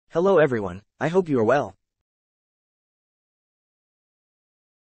Hello everyone, I hope you are well.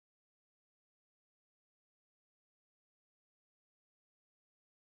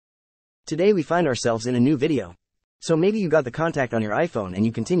 Today we find ourselves in a new video. So maybe you got the contact on your iPhone and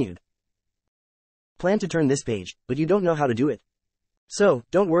you continued. Plan to turn this page, but you don't know how to do it. So,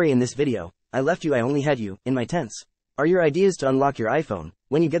 don't worry, in this video, I left you, I only had you, in my tense. Are your ideas to unlock your iPhone,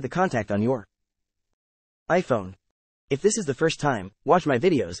 when you get the contact on your iPhone. If this is the first time, watch my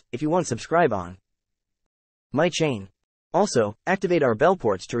videos, if you want subscribe on my chain. Also, activate our bell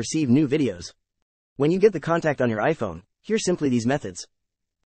ports to receive new videos. When you get the contact on your iPhone, here's simply these methods.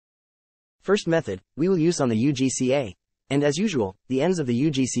 First method, we will use on the UGCA. And as usual, the ends of the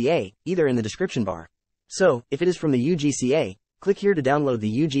UGCA, either in the description bar. So, if it is from the UGCA, click here to download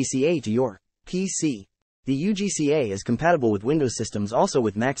the UGCA to your PC. The UGCA is compatible with Windows systems, also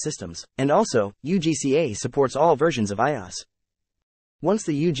with Mac systems, and also, UGCA supports all versions of iOS. Once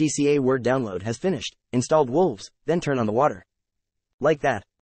the UGCA Word download has finished, installed Wolves, then turn on the water. Like that.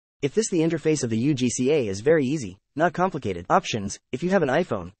 If this the interface of the UGCA is very easy, not complicated. Options, if you have an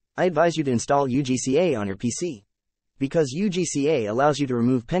iPhone, I advise you to install UGCA on your PC. Because UGCA allows you to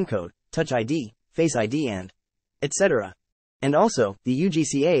remove pen code, Touch ID, Face ID and etc. And also, the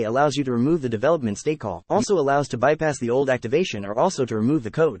UGCA allows you to remove the development state call, also allows to bypass the old activation or also to remove the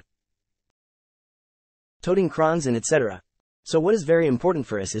code. Toting crons and etc. So what is very important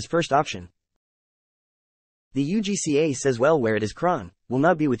for us is first option. The UGCA says well where it is cron, will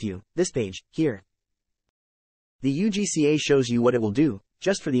not be with you, this page, here. The UGCA shows you what it will do,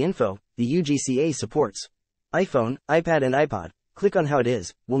 just for the info, the UGCA supports iPhone, iPad and iPod. Click on how it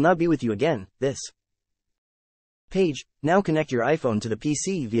is, will not be with you again, this page. Now connect your iPhone to the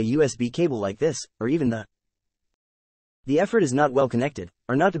PC via USB cable like this, or even the effort is not well connected,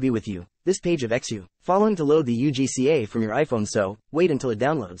 or not to be with you, this page of XU. Following to load the UGCA from your iPhone, so, wait until it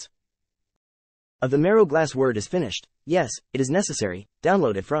downloads. Of the Marrow Glass Word is finished, yes, it is necessary,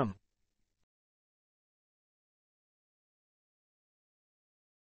 download it from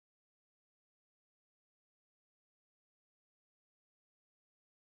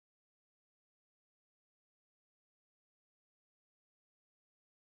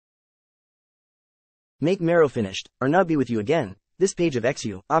Make Marrow finished, or not be with you again, this page of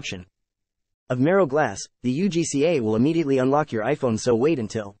XU, option. Of Marrow Glass, the UGCA will immediately unlock your iPhone, so wait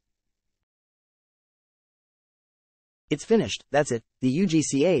until it's finished, that's it, the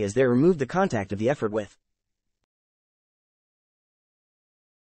UGCA is there, remove the contact of the effort with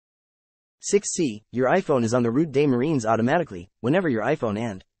 6C, your iPhone is on the root day Marines automatically, whenever your iPhone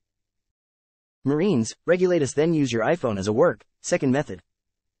and Marines, regulate us, then use your iPhone as a work, second method.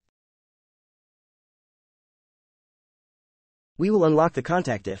 We will unlock the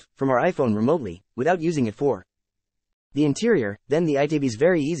contact if, from our iPhone remotely, without using it for the interior, then the ITB's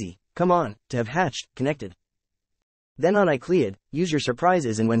very easy, come on, to have hatched, connected. Then on iCleared, use your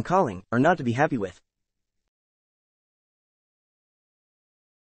surprises and when calling, or not to be happy with.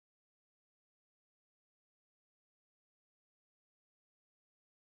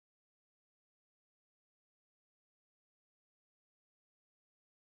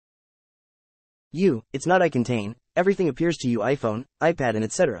 It's not I contain, everything appears to you iPhone, iPad and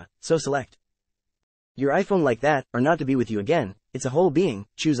etc., so select your iPhone like that, or not to be with you again, it's a whole being,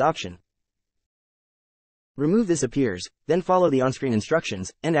 choose option. Remove this appears, then follow the on-screen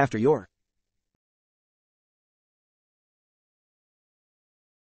instructions, and after your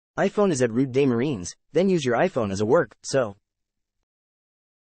iPhone is at root day Marines, then use your iPhone as a work, so.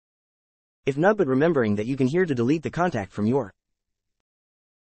 If not, but remembering that you can here to delete the contact from your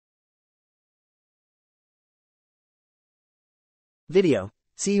video.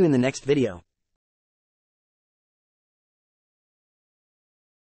 See you in the next video.